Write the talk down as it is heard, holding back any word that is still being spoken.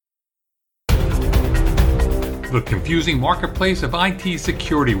the confusing marketplace of IT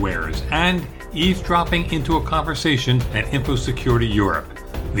security wares, and eavesdropping into a conversation at InfoSecurity Europe.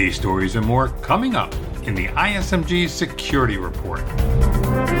 These stories and more coming up in the ISMG Security Report.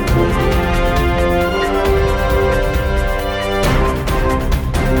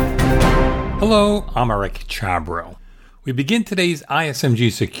 Hello, I'm Eric Chabrow. We begin today's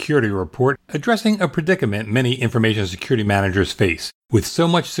ISMG Security Report addressing a predicament many information security managers face. With so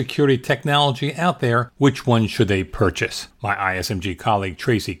much security technology out there, which one should they purchase? My ISMG colleague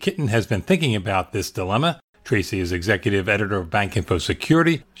Tracy Kitten has been thinking about this dilemma. Tracy is executive editor of BankInfo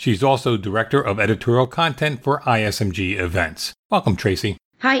Security. She's also director of editorial content for ISMG events. Welcome, Tracy.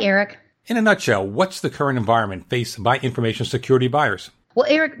 Hi, Eric. In a nutshell, what's the current environment faced by information security buyers? Well,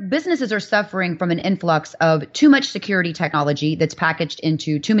 Eric, businesses are suffering from an influx of too much security technology that's packaged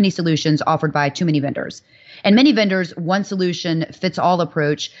into too many solutions offered by too many vendors. And many vendors, one solution fits all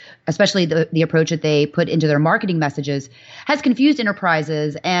approach, especially the approach that they put into their marketing messages, has confused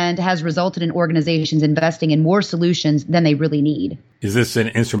enterprises and has resulted in organizations investing in more solutions than they really need. Is this an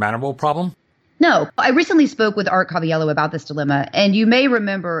insurmountable problem? No. I recently spoke with Art Caviello about this dilemma, and you may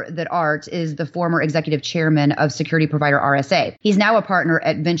remember that Art is the former executive chairman of security provider RSA. He's now a partner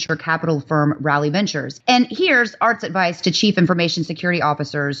at venture capital firm Rally Ventures. And here's Art's advice to chief information security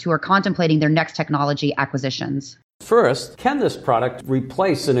officers who are contemplating their next technology acquisitions. First, can this product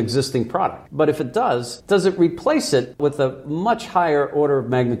replace an existing product? But if it does it replace it with a much higher order of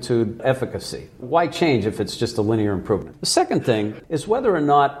magnitude efficacy? Why change if it's just a linear improvement? The second thing is whether or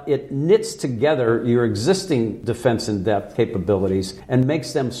not it knits together your existing defense in depth capabilities and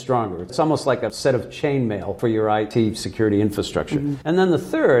makes them stronger. It's almost like a set of chainmail for your IT security infrastructure. And then the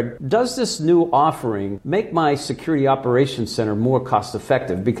third, does this new offering make my security operations center more cost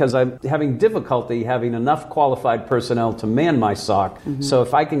effective? Because I'm having difficulty having enough qualified personnel to man my SOC. So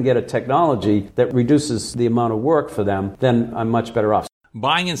if I can get a technology that reduces the amount of work for them, then I'm much better off.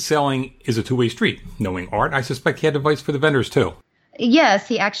 Buying and selling is a two-way street. Knowing Art, I suspect he had advice for the vendors too. Yes,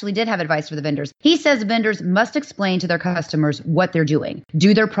 he actually did have advice for the vendors. He says vendors must explain to their customers what they're doing.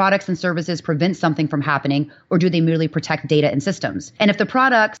 Do their products and services prevent something from happening, or do they merely protect data and systems? And if the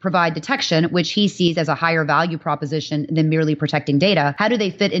products provide detection, which he sees as a higher value proposition than merely protecting data, how do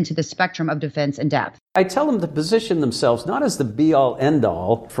they fit into the spectrum of defense in depth? I tell them to position themselves not as the be-all,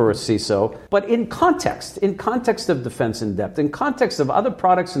 end-all for a CISO, but in context of defense in depth, in context of other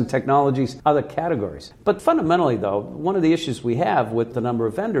products and technologies, other categories. But fundamentally, though, one of the issues we have with the number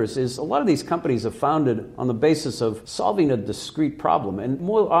of vendors is a lot of these companies are founded on the basis of solving a discrete problem. And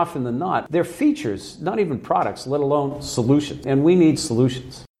more often than not, they're features, not even products, let alone solutions. And we need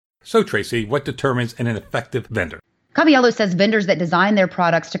solutions. So, Tracy, what determines an effective vendor? Caviello says vendors that design their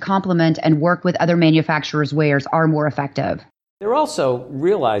products to complement and work with other manufacturers' wares are more effective. They're also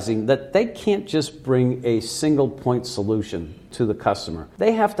realizing that they can't just bring a single point solution to the customer.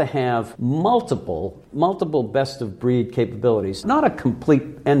 They have to have multiple best of breed capabilities, not a complete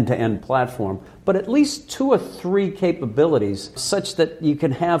end-to-end platform, but at least 2 or 3 capabilities such that you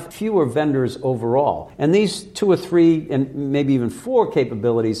can have fewer vendors overall. And these 2 or 3 and maybe even 4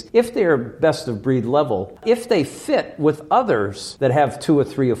 capabilities, if they're best of breed level, if they fit with others that have 2 or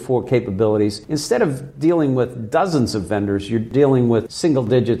 3 or 4 capabilities, instead of dealing with dozens of vendors, you're dealing with single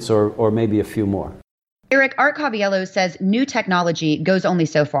digits or maybe a few more. Eric, Art Caviello says new technology goes only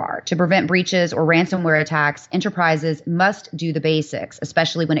so far. To prevent breaches or ransomware attacks, enterprises must do the basics,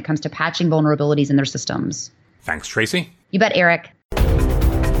 especially when it comes to patching vulnerabilities in their systems. Thanks, Tracy. You bet, Eric.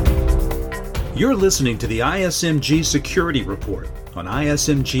 You're listening to the ISMG Security Report on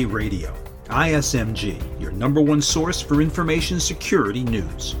ISMG Radio. ISMG, your number one source for information security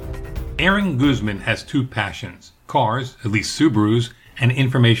news. Aaron Guzman has 2 passions: cars, at least Subarus, and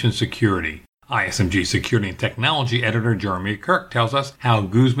information security. ISMG Security and Technology editor Jeremy Kirk tells us how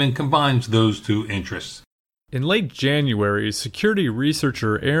Guzman combines those 2 interests. In late January, security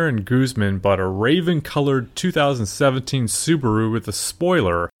researcher Aaron Guzman bought a raven-colored 2017 Subaru with a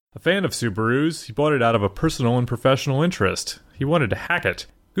spoiler. A fan of Subarus, he bought it out of a personal and professional interest. He wanted to hack it.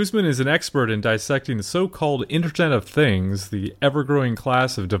 Guzman is an expert in dissecting the so-called Internet of Things, the ever-growing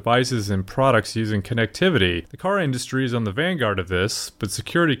class of devices and products using connectivity. The car industry is on the vanguard of this, but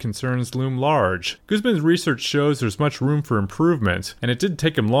security concerns loom large. Guzman's research shows there's much room for improvement, and it didn't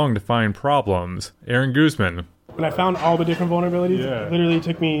take him long to find problems. Aaron Guzman. When I found all the different vulnerabilities, it literally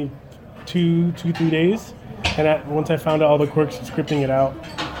took me 3 days. And once I found all the quirks of scripting it out,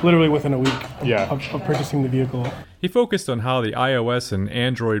 literally within a week of purchasing the vehicle. He focused on how the iOS and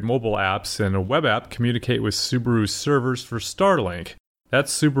Android mobile apps and a web app communicate with Subaru's servers for Starlink.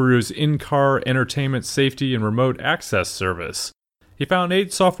 That's Subaru's in-car entertainment, safety, and remote access service. He found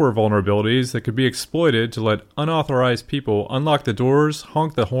 8 software vulnerabilities that could be exploited to let unauthorized people unlock the doors,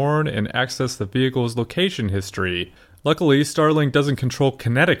 honk the horn, and access the vehicle's location history. Luckily, Starlink doesn't control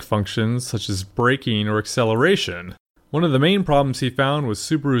kinetic functions such as braking or acceleration. One of the main problems he found was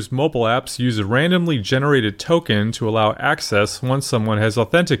Subaru's mobile apps use a randomly generated token to allow access once someone has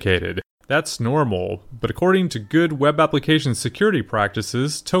authenticated. That's normal, but according to good web application security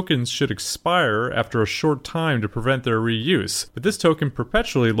practices, tokens should expire after a short time to prevent their reuse, but this token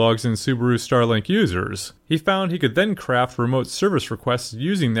perpetually logs in Subaru Starlink users. He found he could then craft remote service requests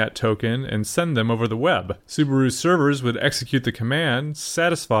using that token and send them over the web. Subaru's servers would execute the command,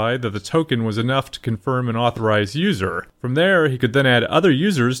 satisfied that the token was enough to confirm an authorized user. From there, he could then add other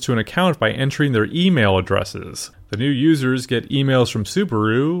users to an account by entering their email addresses. The new users get emails from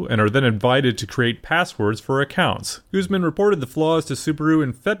Subaru and are then invited to create passwords for accounts. Guzman reported the flaws to Subaru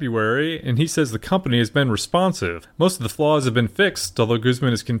in February, and he says the company has been responsive. Most of the flaws have been fixed, although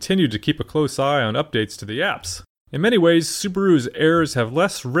Guzman has continued to keep a close eye on updates to the apps. In many ways, Subaru's errors have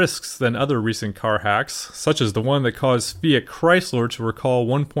less risks than other recent car hacks, such as the one that caused Fiat Chrysler to recall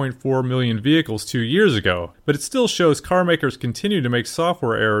 1.4 million vehicles 2 years ago, but it still shows car makers continue to make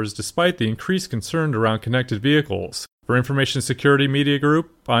software errors despite the increased concern around connected vehicles. For Information Security Media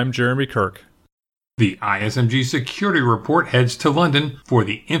Group, I'm Jeremy Kirk. The ISMG Security Report heads to London for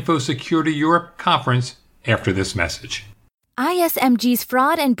the InfoSecurity Europe conference after this message. ISMG's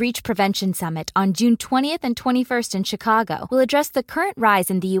Fraud and Breach Prevention Summit on June 20th and 21st in Chicago will address the current rise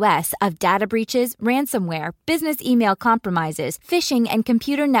in the U.S. of data breaches, ransomware, business email compromises, phishing and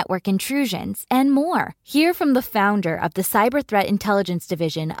computer network intrusions, and more. Hear from the founder of the Cyber Threat Intelligence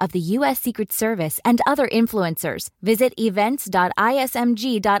Division of the U.S. Secret Service and other influencers. Visit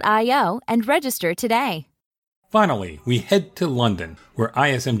events.ismg.io and register today. Finally, we head to London, where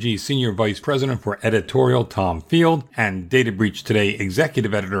ISMG Senior Vice President for Editorial Tom Field and Data Breach Today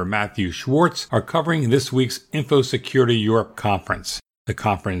Executive Editor Matthew Schwartz are covering this week's InfoSecurity Europe conference. The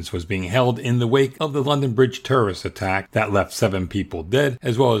conference was being held in the wake of the London Bridge terrorist attack that left 7 people dead,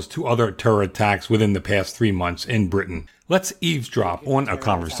 as well as 2 other terror attacks within the past 3 months in Britain. Let's eavesdrop on a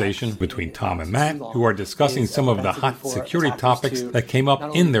conversation between Tom and Matt, who are discussing some of the hot security topics that came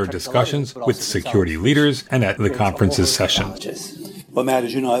up in their discussions with security leaders and at the conference's session. Well, Matt,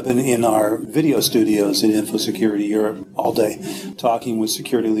 as you know, I've been in our video studios in InfoSecurity Europe all day, talking with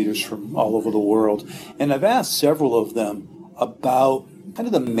security leaders from all over the world. And I've asked several of them about kind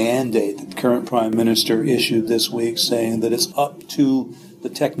of the mandate that the current Prime Minister issued this week, saying that it's up to the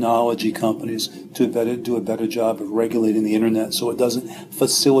technology companies to do a better job of regulating the internet so it doesn't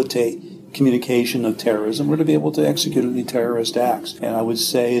facilitate communication of terrorism or to be able to execute any terrorist acts. And I would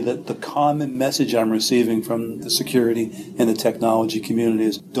say that the common message I'm receiving from the security and the technology community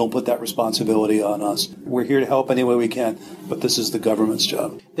is don't put that responsibility on us. We're here to help any way we can, but this is the government's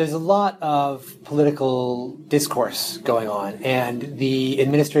job. There's a lot of political discourse going on, and the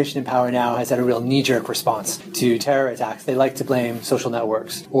administration in power now has had a real knee-jerk response to terror attacks. They like to blame social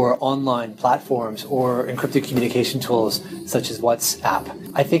networks or online platforms or encrypted communication tools such as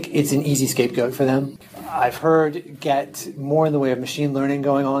WhatsApp. I think it's an easy scapegoat for them. I've heard get more in the way of machine learning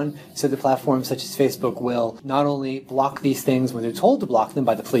going on, so the platforms such as Facebook will not only block these things when they're told to block them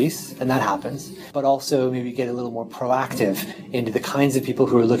by the police, and that happens, but also maybe get a little more proactive into the kinds of people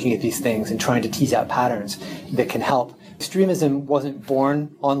who are looking at these things and trying to tease out patterns that can help. Extremism wasn't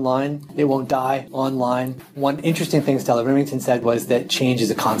born online. It won't die online. One interesting thing Stella Remington said was that change is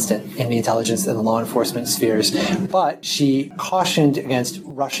a constant in the intelligence and the law enforcement spheres. But she cautioned against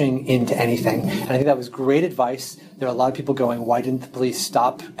rushing into anything. And I think that was great advice. There are a lot of people going, why didn't the police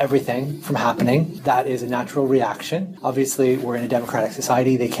stop everything from happening? That is a natural reaction. Obviously, we're in a democratic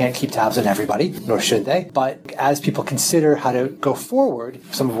society. They can't keep tabs on everybody, nor should they. But as people consider how to go forward,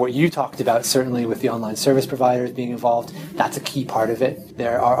 some of what you talked about, certainly with the online service providers being involved, that's a key part of it.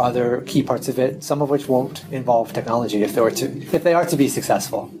 There are other key parts of it, some of which won't involve technology if they are to be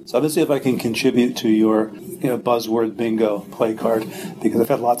successful. So I'm going to see if I can contribute to your buzzword bingo play card, because I've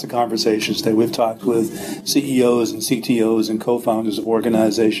had lots of conversations today. We've talked with CEOs and CTOs and co-founders of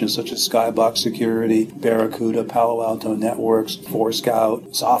organizations such as Skybox Security, Barracuda, Palo Alto Networks,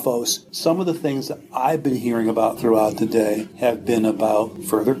 Forescout, Sophos. Some of the things that I've been hearing about throughout the day have been about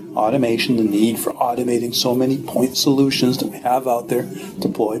further automation, the need for automating so many point solutions that we have out there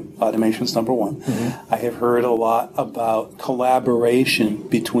deployed. Automation's number one. Mm-hmm. I have heard a lot about collaboration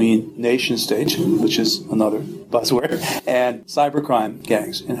between nation states, which is another buzzword, and cybercrime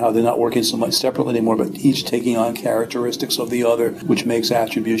gangs, and how they're not working so much separately anymore, but each taking on characteristics of the other, which makes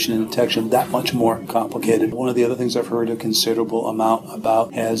attribution and detection that much more complicated. One of the other things I've heard a considerable amount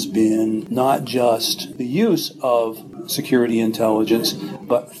about has been not just the use of security intelligence,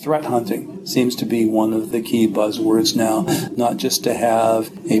 but threat hunting seems to be one of the key buzzwords now, not just to have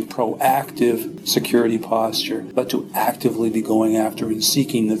a proactive security posture, but to actively be going after and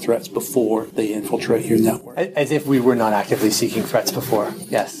seeking the threats before they infiltrate your network. As if we were not actively seeking threats before,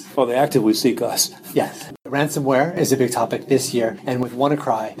 yes. Well, they actively seek us. Yes. Ransomware is a big topic this year, and with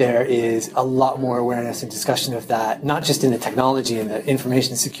WannaCry, there is a lot more awareness and discussion of that, not just in the technology and the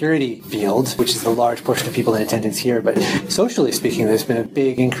information security field, which is the large portion of people in attendance here, but socially speaking, there's been a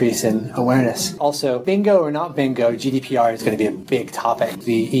big increase in awareness. Also, bingo or not bingo, GDPR is going to be a big topic.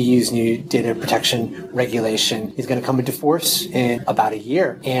 The EU's new data protection regulation is going to come into force in about a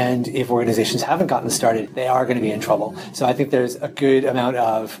year, and if organizations haven't gotten started, they are going to be in trouble. So I think there's a good amount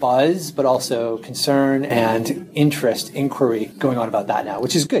of buzz, but also concern and interest, inquiry going on about that now,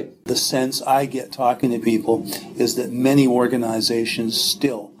 which is good. The sense I get talking to people is that many organizations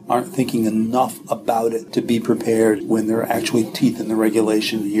still aren't thinking enough about it to be prepared when there are actually teeth in the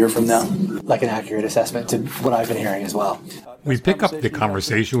regulation a year from now. Like an accurate assessment to what I've been hearing as well. We pick up the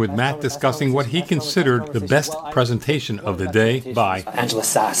conversation with Matt discussing what he considered the best presentation of the day by Angela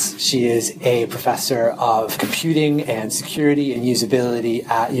Sass. She is a professor of computing and security and usability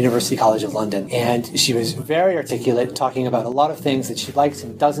at University College of London. And she was very articulate, talking about a lot of things that she likes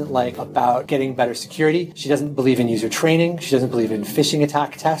and doesn't like about getting better security. She doesn't believe in user training. She doesn't believe in phishing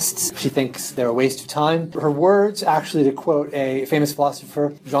attack tests. She thinks they're a waste of time. Her words, actually, to quote a famous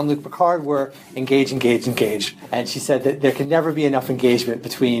philosopher, Jean-Luc Picard, were engage, engage, engage. And she said that there can never be enough engagement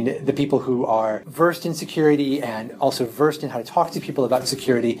between the people who are versed in security and also versed in how to talk to people about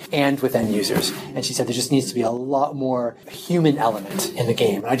security and with end users. And she said there just needs to be a lot more human element in the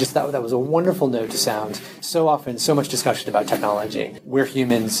game. And I just thought that was a wonderful note to sound. So often, so much discussion about technology. We're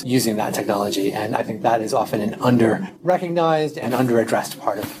humans using that technology. And I think that is often an under-recognized and under-addressed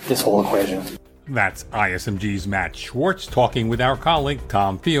part of this whole equation. That's ISMG's Matt Schwartz talking with our colleague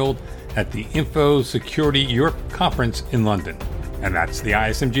Tom Field at the Info Security Europe Conference in London. And that's the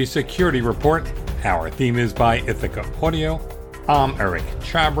ISMG Security Report. Our theme is by Ithaca Audio. I'm Eric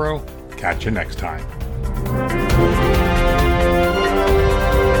Chabrow. Catch you next time.